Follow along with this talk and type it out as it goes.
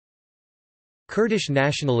Kurdish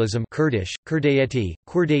nationalism Kurdish,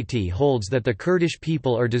 Kurdayeti holds that the Kurdish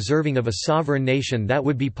people are deserving of a sovereign nation that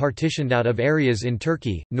would be partitioned out of areas in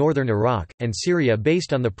Turkey, northern Iraq, and Syria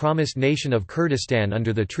based on the promised nation of Kurdistan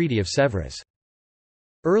under the Treaty of Sèvres.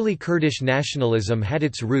 Early Kurdish nationalism had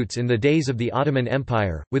its roots in the days of the Ottoman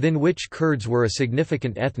Empire, within which Kurds were a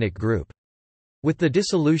significant ethnic group. With the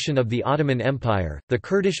dissolution of the Ottoman Empire, the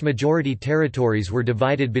Kurdish-majority territories were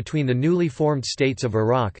divided between the newly formed states of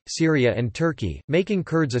Iraq, Syria and Turkey, making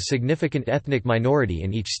Kurds a significant ethnic minority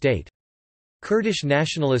in each state. Kurdish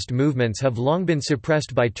nationalist movements have long been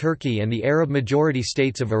suppressed by Turkey and the Arab-majority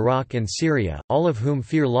states of Iraq and Syria, all of whom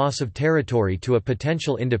fear loss of territory to a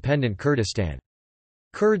potential independent Kurdistan.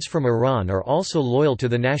 Kurds from Iran are also loyal to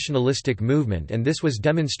the nationalistic movement, and this was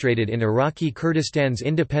demonstrated in Iraqi Kurdistan's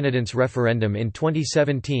independence referendum in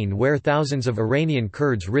 2017, where thousands of Iranian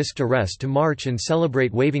Kurds risked arrest to march and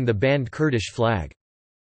celebrate waving the banned Kurdish flag.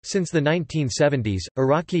 Since the 1970s,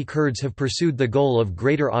 Iraqi Kurds have pursued the goal of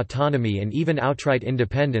greater autonomy and even outright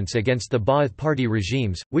independence against the Ba'ath Party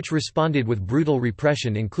regimes, which responded with brutal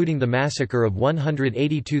repression, including the massacre of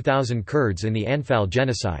 182,000 Kurds in the Anfal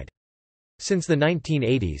genocide. Since the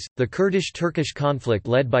 1980s, the Kurdish-Turkish conflict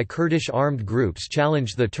led by Kurdish armed groups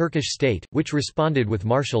challenged the Turkish state, which responded with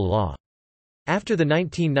martial law. After the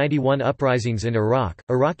 1991 uprisings in Iraq,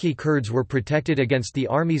 Iraqi Kurds were protected against the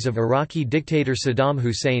armies of Iraqi dictator Saddam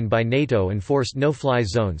Hussein by NATO enforced no-fly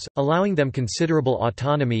zones, allowing them considerable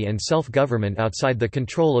autonomy and self-government outside the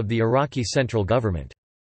control of the Iraqi central government.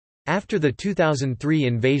 After the 2003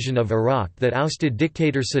 invasion of Iraq that ousted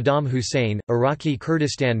dictator Saddam Hussein, Iraqi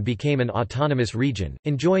Kurdistan became an autonomous region,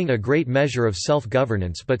 enjoying a great measure of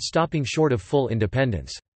self-governance but stopping short of full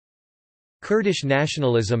independence. Kurdish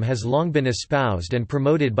nationalism has long been espoused and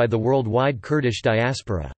promoted by the worldwide Kurdish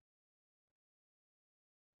diaspora.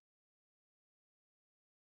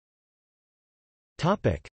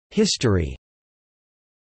 History.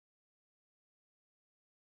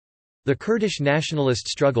 The Kurdish nationalist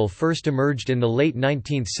struggle first emerged in the late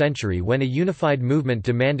 19th century when a unified movement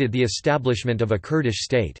demanded the establishment of a Kurdish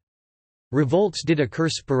state. Revolts did occur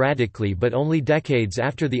sporadically, but only decades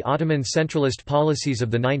after the Ottoman centralist policies of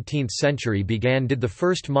the 19th century began did the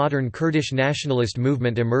first modern Kurdish nationalist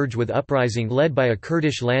movement emerge, with uprising led by a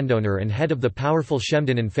Kurdish landowner and head of the powerful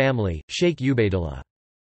Shemdanan family, Sheikh Ubaydullah.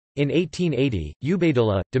 In 1880,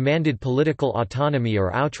 Ubaydullah demanded political autonomy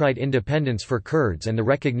or outright independence for Kurds and the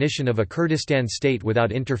recognition of a Kurdistan state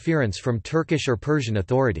without interference from Turkish or Persian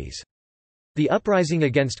authorities. The uprising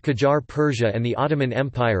against Qajar Persia and the Ottoman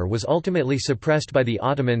Empire was ultimately suppressed by the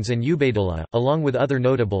Ottomans, and Ubaydullah, along with other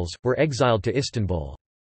notables, were exiled to Istanbul.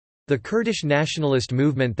 The Kurdish nationalist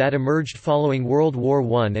movement that emerged following World War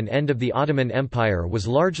I and end of the Ottoman Empire was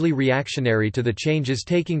largely reactionary to the changes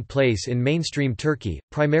taking place in mainstream Turkey,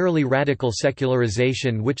 primarily radical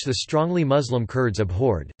secularization which the strongly Muslim Kurds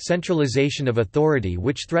abhorred, centralization of authority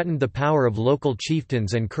which threatened the power of local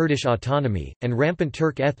chieftains and Kurdish autonomy, and rampant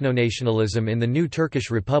Turk ethno-nationalism in the new Turkish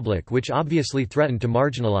Republic which obviously threatened to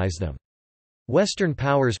marginalize them. Western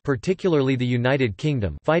powers, particularly the United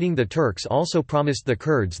Kingdom, fighting the Turks, also promised the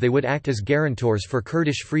Kurds they would act as guarantors for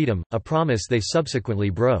Kurdish freedom, a promise they subsequently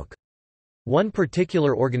broke. One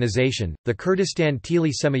particular organization, the Kurdistan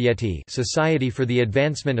Tili Semiyeti Society for the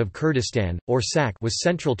Advancement of Kurdistan, or SAK, was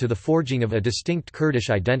central to the forging of a distinct Kurdish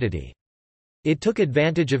identity. It took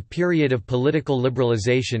advantage of period of political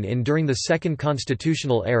liberalization during the Second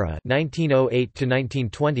Constitutional Era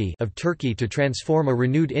 1908–1920 of Turkey to transform a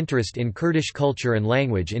renewed interest in Kurdish culture and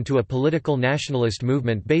language into a political nationalist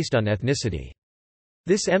movement based on ethnicity.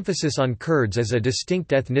 This emphasis on Kurds as a distinct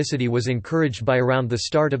ethnicity was encouraged by around the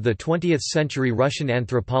start of the 20th century Russian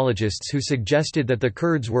anthropologists who suggested that the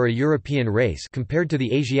Kurds were a European race compared to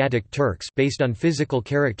the Asiatic Turks, based on physical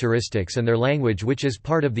characteristics and their language, which is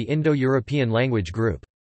part of the Indo-European language group.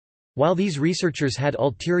 While these researchers had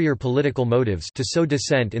ulterior political motives to sow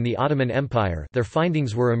dissent in the Ottoman Empire, their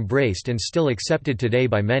findings were embraced and still accepted today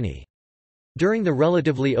by many. During the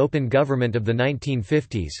relatively open government of the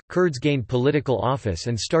 1950s, Kurds gained political office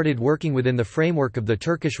and started working within the framework of the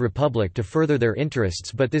Turkish Republic to further their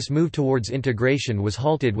interests, but this move towards integration was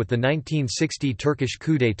halted with the 1960 Turkish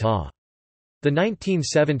coup d'état. The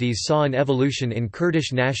 1970s saw an evolution in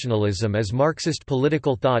Kurdish nationalism as Marxist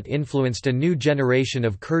political thought influenced a new generation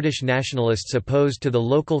of Kurdish nationalists opposed to the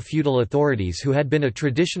local feudal authorities who had been a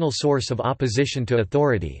traditional source of opposition to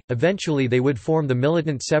authority. Eventually they would form the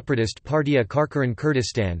militant separatist Partiya Karkaran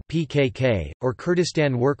Kurdistan (PKK), or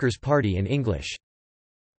Kurdistan Workers' Party in English.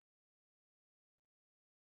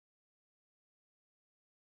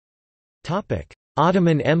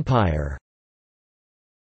 Ottoman Empire.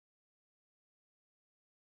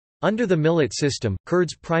 Under the millet system,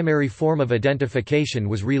 Kurds' primary form of identification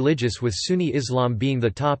was religious, with Sunni Islam being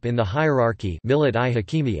the top in the hierarchy,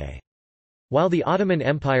 millet-i-hakimiyya. While the Ottoman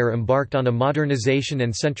Empire embarked on a modernization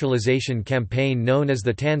and centralization campaign known as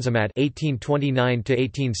the Tanzimat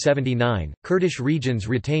 (1829–1879), Kurdish regions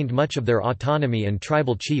retained much of their autonomy and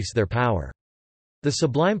tribal chiefs their power. The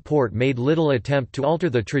Sublime Porte made little attempt to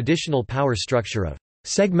alter the traditional power structure of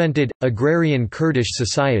segmented, agrarian Kurdish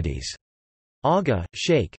societies, Aga,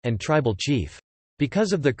 Sheikh, and tribal chief.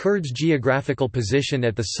 Because of the Kurds' geographical position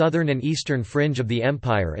at the southern and eastern fringe of the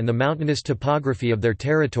empire and the mountainous topography of their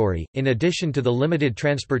territory, in addition to the limited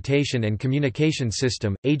transportation and communication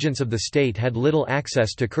system, agents of the state had little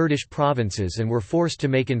access to Kurdish provinces and were forced to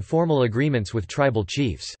make informal agreements with tribal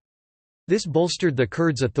chiefs. This bolstered the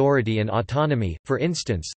Kurds' authority and autonomy. For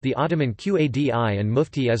instance, the Ottoman Qadi and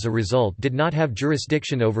Mufti as a result did not have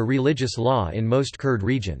jurisdiction over religious law in most Kurd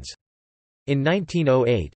regions. In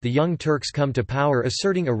 1908, the Young Turks come to power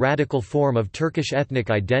asserting a radical form of Turkish ethnic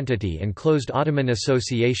identity and closed Ottoman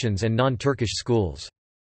associations and non-Turkish schools.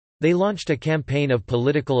 They launched a campaign of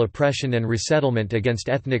political oppression and resettlement against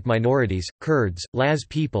ethnic minorities, Kurds, Laz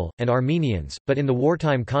people, and Armenians, but in the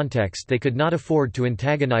wartime context they could not afford to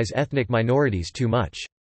antagonize ethnic minorities too much.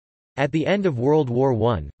 At the end of World War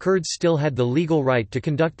I, Kurds still had the legal right to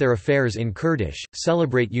conduct their affairs in Kurdish,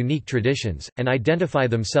 celebrate unique traditions, and identify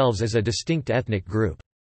themselves as a distinct ethnic group.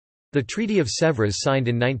 The Treaty of Sèvres signed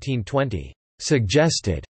in 1920,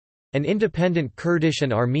 suggested an independent Kurdish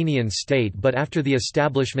and Armenian state, but after the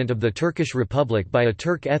establishment of the Turkish Republic by a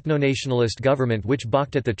Turk ethno-nationalist government which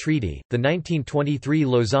balked at the treaty, the 1923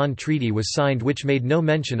 Lausanne Treaty was signed which made no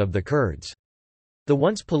mention of the Kurds. The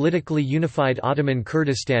once politically unified Ottoman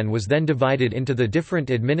Kurdistan was then divided into the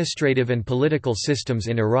different administrative and political systems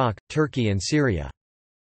in Iraq, Turkey and Syria.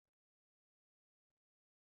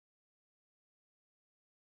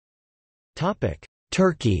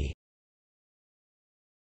 Turkey.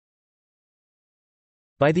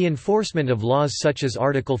 By the enforcement of laws such as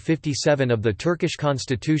Article 57 of the Turkish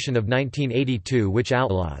Constitution of 1982, which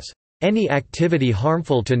outlaws any activity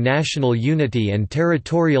harmful to national unity and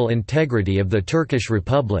territorial integrity of the Turkish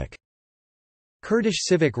Republic. Kurdish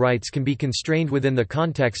civic rights can be constrained within the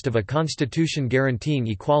context of a constitution guaranteeing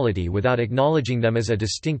equality without acknowledging them as a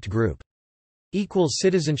distinct group. Equal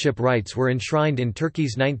citizenship rights were enshrined in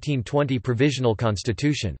Turkey's 1920 provisional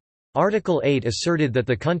constitution. Article 8 asserted that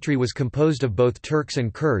the country was composed of both Turks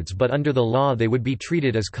and Kurds, but under the law they would be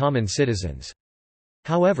treated as common citizens.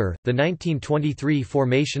 However, the 1923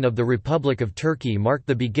 formation of the Republic of Turkey marked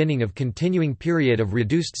the beginning of continuing period of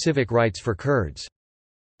reduced civic rights for Kurds.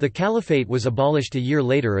 The Caliphate was abolished a year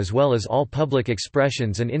later as well as all public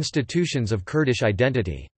expressions and institutions of Kurdish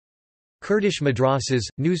identity. Kurdish madrasas,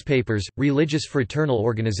 newspapers, religious fraternal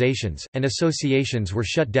organizations, and associations were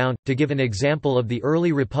shut down. To give an example of the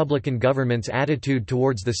early Republican government's attitude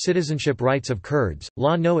towards the citizenship rights of Kurds,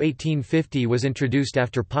 Law No. 1850 was introduced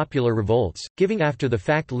after popular revolts, giving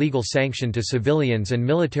after-the-fact legal sanction to civilians and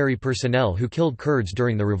military personnel who killed Kurds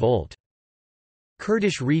during the revolt.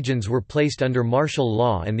 Kurdish regions were placed under martial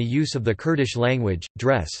law and the use of the Kurdish language,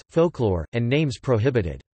 dress, folklore, and names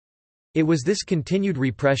prohibited. It was this continued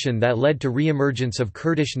repression that led to re-emergence of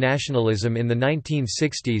Kurdish nationalism in the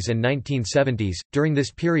 1960s and 1970s. During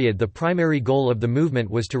this period, the primary goal of the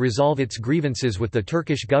movement was to resolve its grievances with the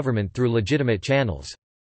Turkish government through legitimate channels.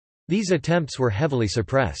 These attempts were heavily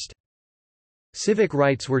suppressed. Civic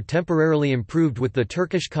rights were temporarily improved with the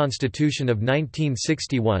Turkish Constitution of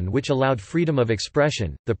 1961, which allowed freedom of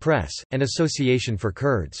expression, the press, and association for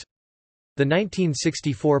Kurds. The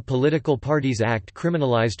 1964 Political Parties Act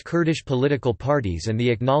criminalized Kurdish political parties and the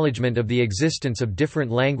acknowledgement of the existence of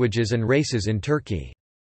different languages and races in Turkey.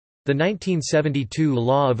 The 1972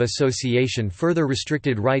 Law of Association further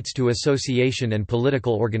restricted rights to association and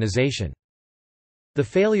political organization. The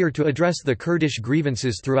failure to address the Kurdish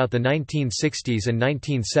grievances throughout the 1960s and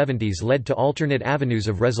 1970s led to alternate avenues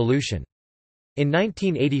of resolution. In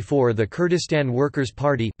 1984 the Kurdistan Workers'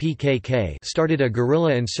 Party (PKK) started a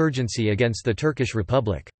guerrilla insurgency against the Turkish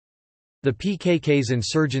Republic. The PKK's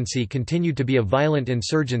insurgency continued to be a violent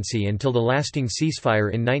insurgency until the lasting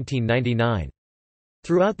ceasefire in 1999.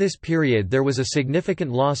 Throughout this period there was a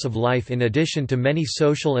significant loss of life in addition to many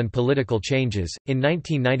social and political changes. In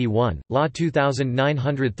 1991, Law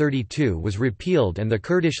 2932 was repealed and the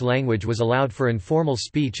Kurdish language was allowed for informal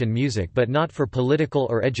speech and music but not for political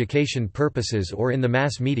or education purposes or in the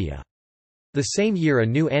mass media. The same year a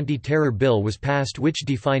new anti-terror bill was passed which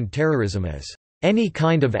defined terrorism as any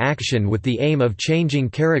kind of action with the aim of changing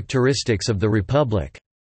characteristics of the republic,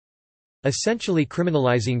 essentially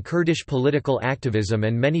criminalizing Kurdish political activism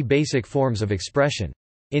and many basic forms of expression.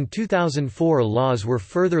 In 2004 laws were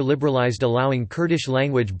further liberalized allowing Kurdish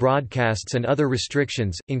language broadcasts and other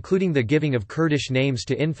restrictions, including the giving of Kurdish names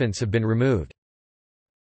to infants, have been removed.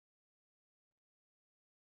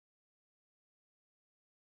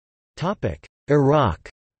 Iraq.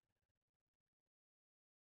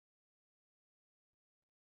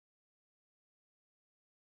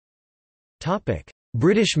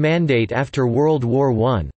 British Mandate after World War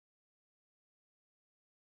I.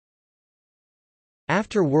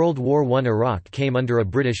 After World War I, Iraq came under a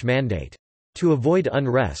British mandate. To avoid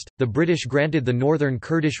unrest, the British granted the northern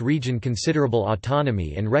Kurdish region considerable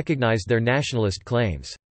autonomy and recognised their nationalist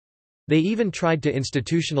claims. They even tried to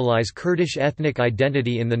institutionalize Kurdish ethnic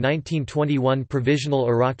identity in the 1921 Provisional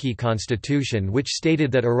Iraqi Constitution, which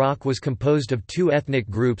stated that Iraq was composed of two ethnic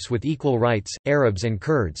groups with equal rights, Arabs and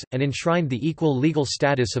Kurds, and enshrined the equal legal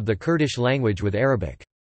status of the Kurdish language with Arabic.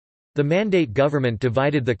 The Mandate government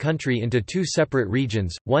divided the country into two separate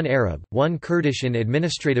regions, one Arab, one Kurdish in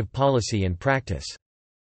administrative policy and practice.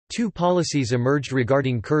 Two policies emerged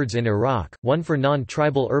regarding Kurds in Iraq, one for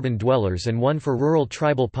non-tribal urban dwellers and one for rural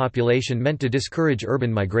tribal population meant to discourage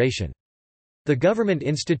urban migration. The government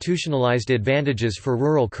institutionalized advantages for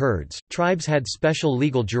rural Kurds, tribes had special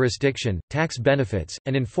legal jurisdiction, tax benefits,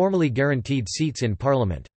 and informally guaranteed seats in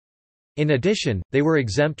parliament. In addition, they were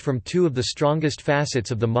exempt from two of the strongest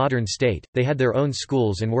facets of the modern state, they had their own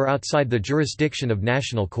schools and were outside the jurisdiction of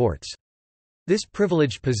national courts. This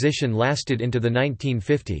privileged position lasted into the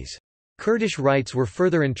 1950s. Kurdish rights were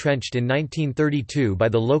further entrenched in 1932 by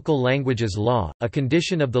the Local Languages Law, a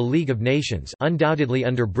condition of the League of Nations, undoubtedly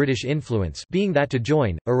under British influence, being that to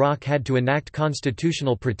join, Iraq had to enact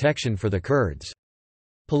constitutional protection for the Kurds.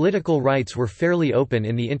 Political rights were fairly open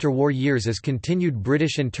in the interwar years as continued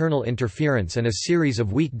British internal interference and a series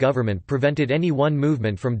of weak government prevented any one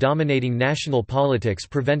movement from dominating national politics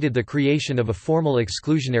prevented the creation of a formal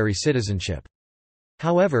exclusionary citizenship.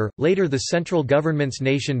 However, later the central government's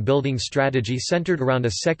nation-building strategy centered around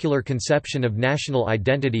a secular conception of national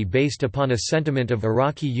identity based upon a sentiment of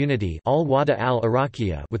Iraqi unity al-Wada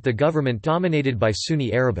al-Iraqiyya with the government dominated by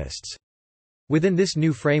Sunni Arabists. Within this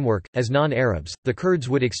new framework, as non-Arabs, the Kurds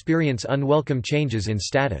would experience unwelcome changes in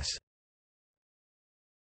status.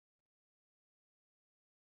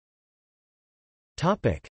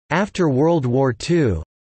 After World War II.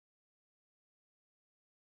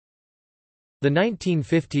 The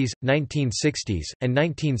 1950s, 1960s, and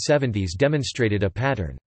 1970s demonstrated a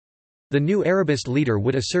pattern. The new Arabist leader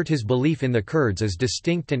would assert his belief in the Kurds as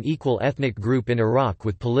distinct and equal ethnic group in Iraq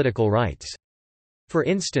with political rights. For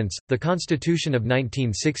instance, the Constitution of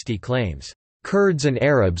 1960 claims, "Kurds and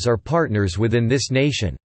Arabs are partners within this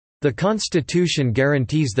nation. The Constitution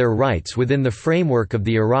guarantees their rights within the framework of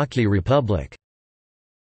the Iraqi Republic."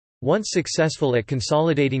 Once successful at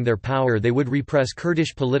consolidating their power, they would repress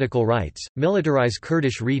Kurdish political rights, militarize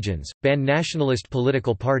Kurdish regions, ban nationalist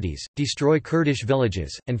political parties, destroy Kurdish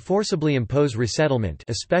villages, and forcibly impose resettlement,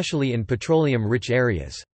 especially in petroleum-rich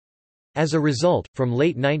areas. As a result, from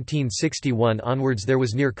late 1961 onwards there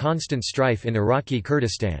was near constant strife in Iraqi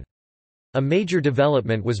Kurdistan. A major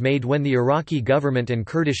development was made when the Iraqi government and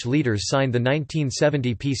Kurdish leaders signed the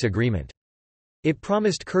 1970 peace agreement. It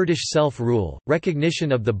promised Kurdish self-rule,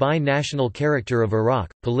 recognition of the bi-national character of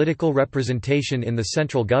Iraq, political representation in the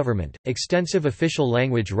central government, extensive official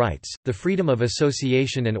language rights, the freedom of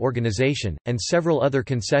association and organization, and several other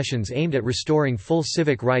concessions aimed at restoring full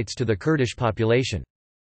civic rights to the Kurdish population.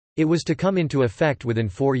 It was to come into effect within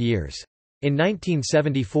 4 years. In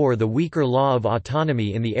 1974 the weaker law of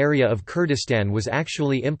autonomy in the area of Kurdistan was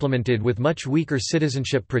actually implemented with much weaker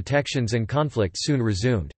citizenship protections and conflict soon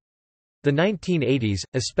resumed. The 1980s,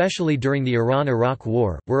 especially during the Iran–Iraq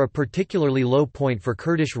War, were a particularly low point for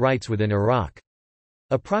Kurdish rights within Iraq.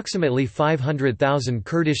 Approximately 500,000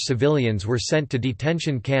 Kurdish civilians were sent to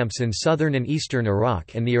detention camps in southern and eastern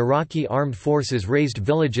Iraq, and the Iraqi armed forces razed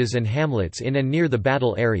villages and hamlets in and near the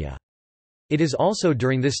battle area. It is also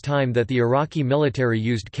during this time that the Iraqi military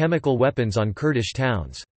used chemical weapons on Kurdish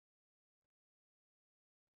towns.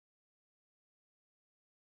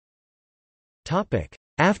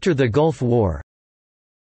 After the Gulf War.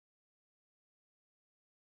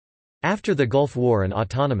 After the Gulf War, an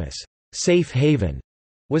autonomous, safe haven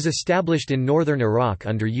was established in northern Iraq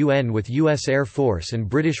under UN with U.S. Air Force and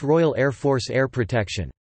British Royal Air Force air protection.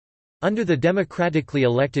 Under the democratically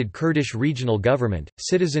elected Kurdish regional government,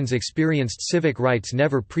 citizens experienced civic rights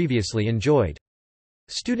never previously enjoyed.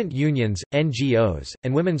 Student unions, NGOs,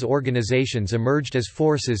 and women's organizations emerged as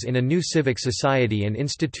forces in a new civic society and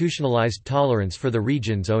institutionalized tolerance for the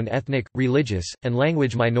region's own ethnic, religious, and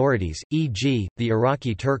language minorities, e.g., the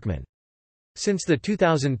Iraqi Turkmen. Since the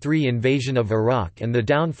 2003 invasion of Iraq and the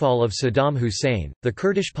downfall of Saddam Hussein, the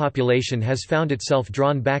Kurdish population has found itself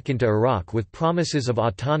drawn back into Iraq with promises of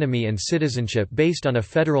autonomy and citizenship based on a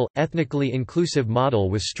federal, ethnically inclusive model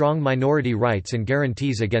with strong minority rights and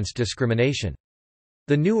guarantees against discrimination.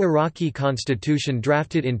 The new Iraqi constitution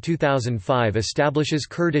drafted in 2005 establishes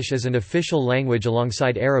Kurdish as an official language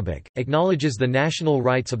alongside Arabic, acknowledges the national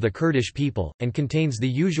rights of the Kurdish people, and contains the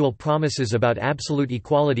usual promises about absolute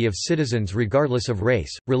equality of citizens regardless of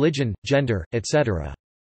race, religion, gender, etc.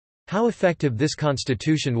 How effective this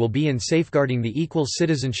constitution will be in safeguarding the equal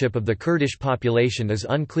citizenship of the Kurdish population is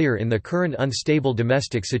unclear in the current unstable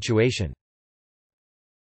domestic situation.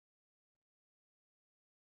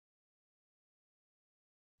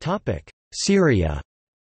 Syria.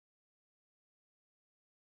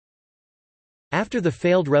 After the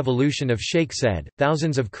failed revolution of Sheikh Zayed,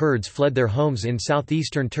 thousands of Kurds fled their homes in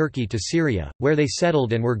southeastern Turkey to Syria, where they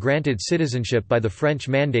settled and were granted citizenship by the French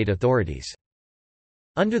Mandate authorities.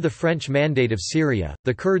 Under the French Mandate of Syria,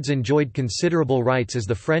 the Kurds enjoyed considerable rights as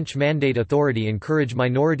the French Mandate Authority encouraged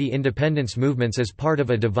minority independence movements as part of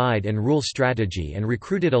a divide-and-rule strategy and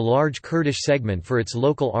recruited a large Kurdish segment for its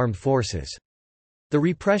local armed forces. The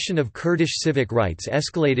repression of Kurdish civic rights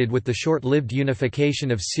escalated with the short-lived unification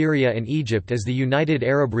of Syria and Egypt as the United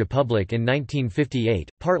Arab Republic in 1958,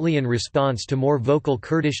 partly in response to more vocal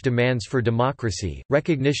Kurdish demands for democracy,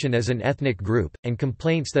 recognition as an ethnic group, and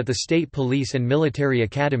complaints that the state police and military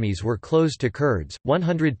academies were closed to Kurds.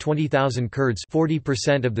 120,000 Kurds,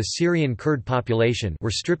 40% of the Syrian Kurd population,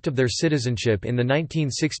 were stripped of their citizenship in the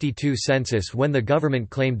 1962 census when the government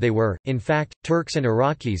claimed they were, in fact, Turks and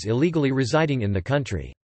Iraqis illegally residing in the country.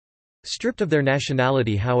 Stripped of their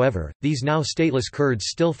nationality, however, these now stateless Kurds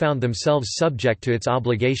still found themselves subject to its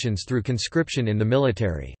obligations through conscription in the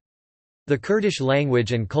military. The Kurdish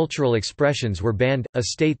language and cultural expressions were banned, a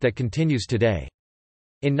state that continues today.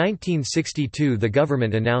 In 1962 the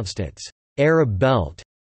government announced its Arab Belt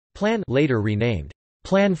Plan, later renamed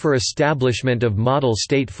Plan for Establishment of Model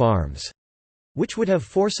State Farms, which would have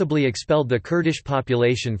forcibly expelled the Kurdish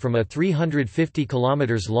population from a 350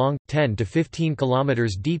 km long, 10 to 15 km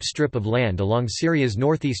deep strip of land along Syria's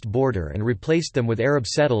northeast border and replaced them with Arab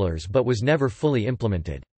settlers, but was never fully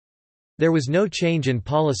implemented. There was no change in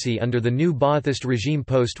policy under the new Ba'athist regime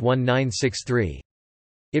post-1963.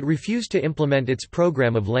 It refused to implement its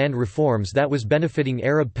program of land reforms that was benefiting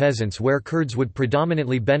Arab peasants where Kurds would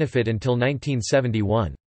predominantly benefit until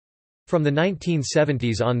 1971. From the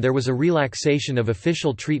 1970s on there was a relaxation of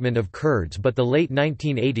official treatment of Kurds, but the late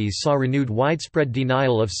 1980s saw renewed widespread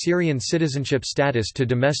denial of Syrian citizenship status to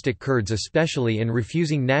domestic Kurds, especially in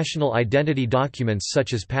refusing national identity documents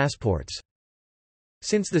such as passports.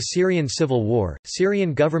 Since the Syrian civil war,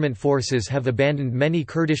 Syrian government forces have abandoned many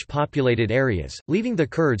Kurdish-populated areas, leaving the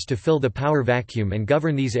Kurds to fill the power vacuum and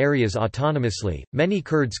govern these areas autonomously. Many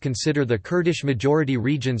Kurds consider the Kurdish-majority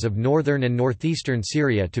regions of northern and northeastern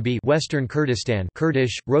Syria to be Western Kurdistan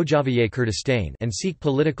 (Kurdish, Rojaviyeh Kurdistan) and seek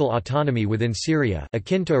political autonomy within Syria,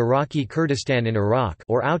 akin to Iraqi Kurdistan in Iraq,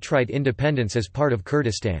 or outright independence as part of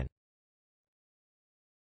Kurdistan.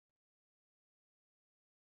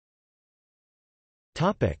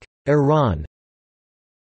 Iran.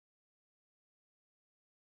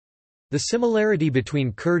 The similarity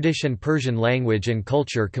between Kurdish and Persian language and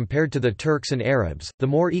culture compared to the Turks and Arabs, the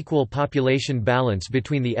more equal population balance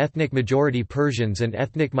between the ethnic majority Persians and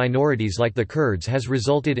ethnic minorities like the Kurds has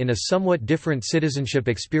resulted in a somewhat different citizenship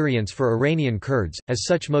experience for Iranian Kurds, as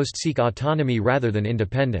such most seek autonomy rather than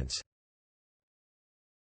independence.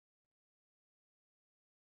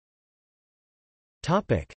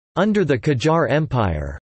 Under the Qajar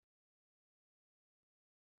Empire.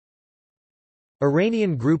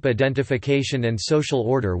 Iranian group identification and social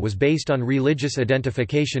order was based on religious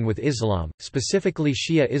identification with Islam, specifically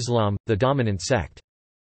Shia Islam, the dominant sect.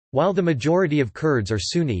 While the majority of Kurds are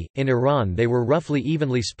Sunni, in Iran they were roughly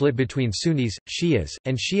evenly split between Sunnis, Shias,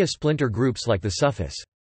 and Shia splinter groups like the Sufis.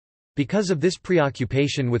 Because of this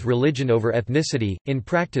preoccupation with religion over ethnicity, in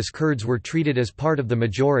practice Kurds were treated as part of the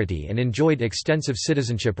majority and enjoyed extensive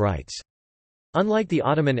citizenship rights. Unlike the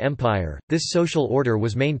Ottoman Empire, this social order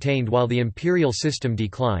was maintained while the imperial system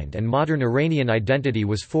declined, and modern Iranian identity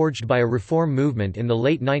was forged by a reform movement in the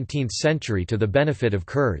late 19th century to the benefit of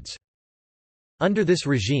Kurds. Under this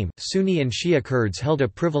regime, Sunni and Shia Kurds held a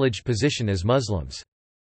privileged position as Muslims.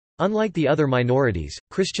 Unlike the other minorities,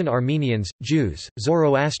 Christian Armenians, Jews,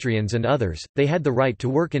 Zoroastrians and others, they had the right to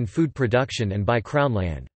work in food production and buy crown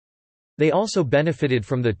land. They also benefited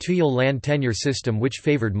from the Tuyul land tenure system which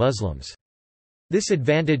favored Muslims. This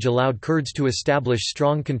advantage allowed Kurds to establish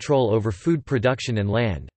strong control over food production and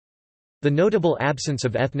land. The notable absence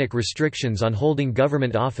of ethnic restrictions on holding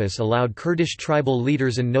government office allowed Kurdish tribal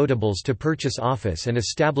leaders and notables to purchase office and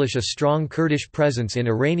establish a strong Kurdish presence in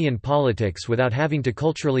Iranian politics without having to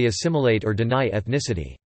culturally assimilate or deny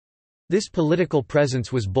ethnicity. This political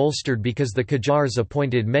presence was bolstered because the Qajars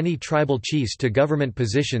appointed many tribal chiefs to government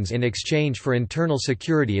positions in exchange for internal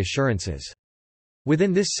security assurances.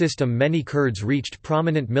 Within this system, many Kurds reached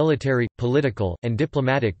prominent military, political, and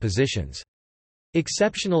diplomatic positions.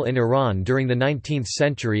 Exceptional in Iran during the 19th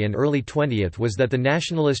century and early 20th was that the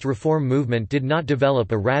nationalist reform movement did not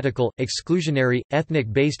develop a radical, exclusionary,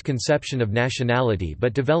 ethnic-based conception of nationality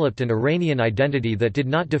but developed an Iranian identity that did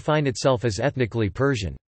not define itself as ethnically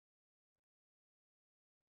Persian.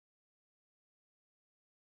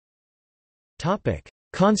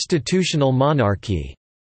 Constitutional monarchy.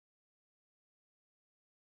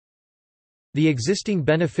 The existing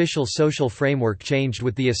beneficial social framework changed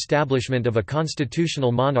with the establishment of a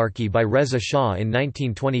constitutional monarchy by Reza Shah in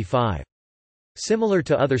 1925. Similar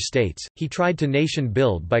to other states, he tried to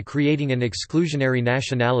nation-build by creating an exclusionary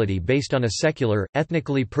nationality based on a secular,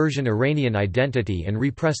 ethnically Persian Iranian identity and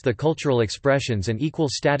repress the cultural expressions and equal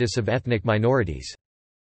status of ethnic minorities.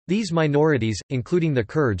 These minorities, including the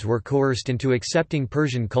Kurds, were coerced into accepting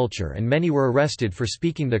Persian culture and many were arrested for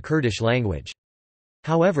speaking the Kurdish language.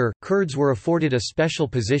 However, Kurds were afforded a special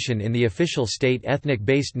position in the official state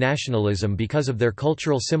ethnic-based nationalism because of their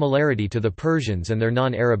cultural similarity to the Persians and their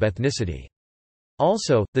non-Arab ethnicity.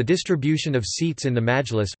 Also, the distribution of seats in the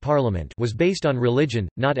Majlis parliament was based on religion,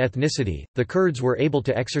 not ethnicity. The Kurds were able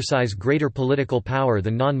to exercise greater political power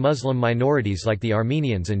than non-Muslim minorities like the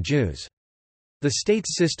Armenians and Jews. The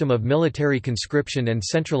state's system of military conscription and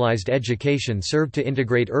centralized education served to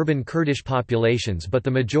integrate urban Kurdish populations, but the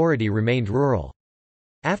majority remained rural.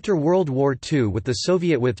 After World War II, with the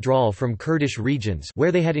Soviet withdrawal from Kurdish regions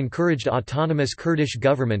where they had encouraged autonomous Kurdish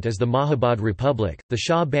government as the Mahabad Republic, the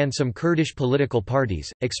Shah banned some Kurdish political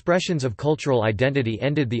parties. Expressions of cultural identity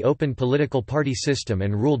ended the open political party system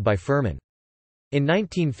and ruled by Firman. In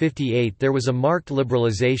 1958 there was a marked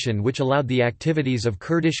liberalization which allowed the activities of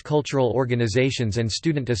Kurdish cultural organizations and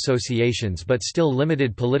student associations but still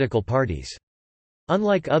limited political parties.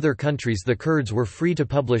 Unlike other countries, the Kurds were free to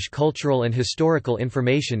publish cultural and historical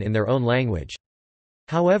information in their own language.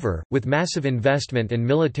 However, with massive investment and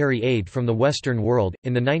military aid from the Western world,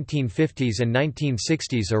 in the 1950s and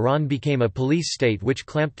 1960s Iran became a police state which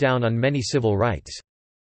clamped down on many civil rights.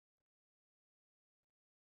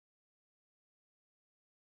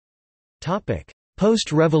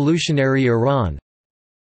 Post-revolutionary Iran.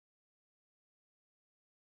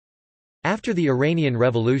 After the Iranian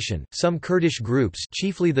Revolution, some Kurdish groups,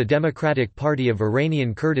 chiefly the Democratic Party of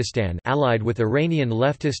Iranian Kurdistan, allied with Iranian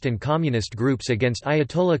leftist and communist groups against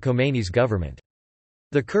Ayatollah Khomeini's government.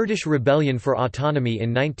 The Kurdish rebellion for autonomy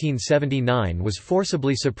in 1979 was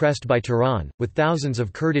forcibly suppressed by Tehran, with thousands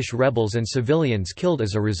of Kurdish rebels and civilians killed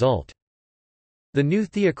as a result. The new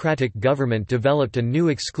theocratic government developed a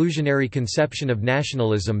new exclusionary conception of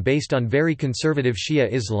nationalism based on very conservative Shia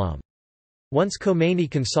Islam. Once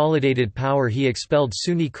Khomeini consolidated power, he expelled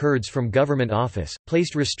Sunni Kurds from government office,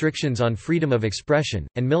 placed restrictions on freedom of expression,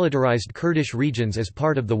 and militarized Kurdish regions as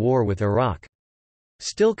part of the war with Iraq.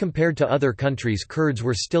 Still, compared to other countries, Kurds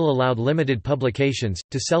were still allowed limited publications,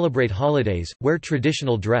 to celebrate holidays, wear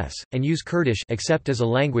traditional dress, and use Kurdish except as a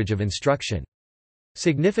language of instruction.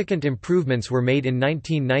 Significant improvements were made in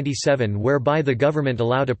 1997 whereby the government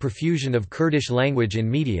allowed a profusion of Kurdish language in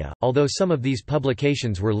media, although some of these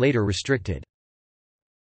publications were later restricted.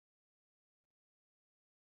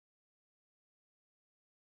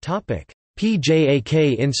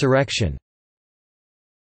 PJAK insurrection.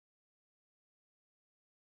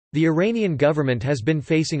 The Iranian government has been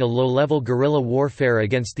facing a low-level guerrilla warfare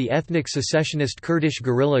against the ethnic secessionist Kurdish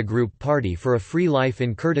guerrilla group Party for a Free Life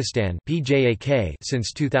in Kurdistan (PJAK)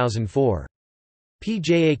 since 2004.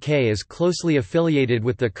 PJAK is closely affiliated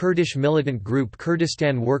with the Kurdish militant group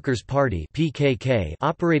Kurdistan Workers' Party (PKK),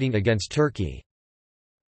 operating against Turkey.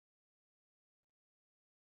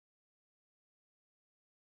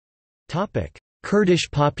 Topic: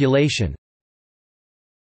 Kurdish population.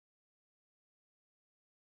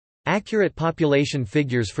 Accurate population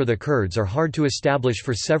figures for the Kurds are hard to establish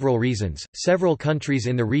for several reasons. Several countries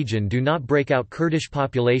in the region do not break out Kurdish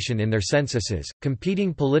population in their censuses.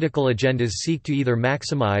 Competing political agendas seek to either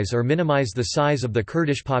maximize or minimize the size of the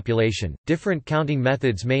Kurdish population. Different counting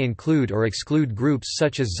methods may include or exclude groups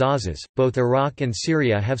such as Zazas. Both Iraq and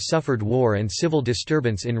Syria have suffered war and civil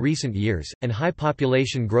disturbance in recent years, and high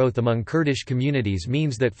population growth among Kurdish communities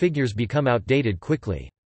means that figures become outdated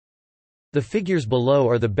quickly. The figures below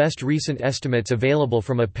are the best recent estimates available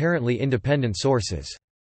from apparently independent sources.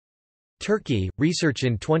 Turkey. Research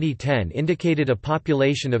in 2010 indicated a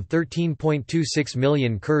population of 13.26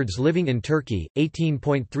 million Kurds living in Turkey,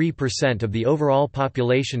 18.3% of the overall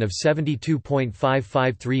population of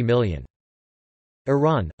 72.553 million.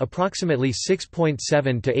 Iran, approximately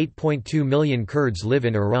 6.7 to 8.2 million Kurds live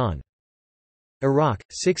in Iran. Iraq,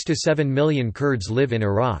 6 to 7 million Kurds live in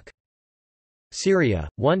Iraq. Syria,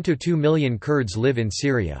 1 to 2 million Kurds live in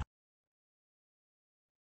Syria.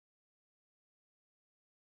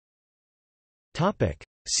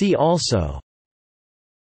 See also: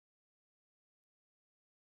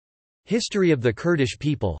 History of the Kurdish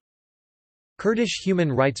people, Kurdish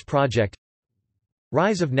Human Rights Project,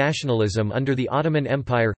 Rise of nationalism under the Ottoman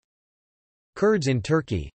Empire, Kurds in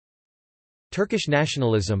Turkey, Turkish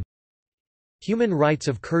nationalism, Human rights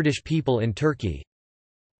of Kurdish people in Turkey,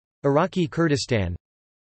 Iraqi Kurdistan,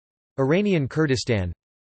 Iranian Kurdistan,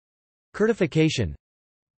 Kurdification,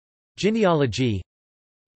 genealogy.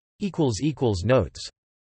 Notes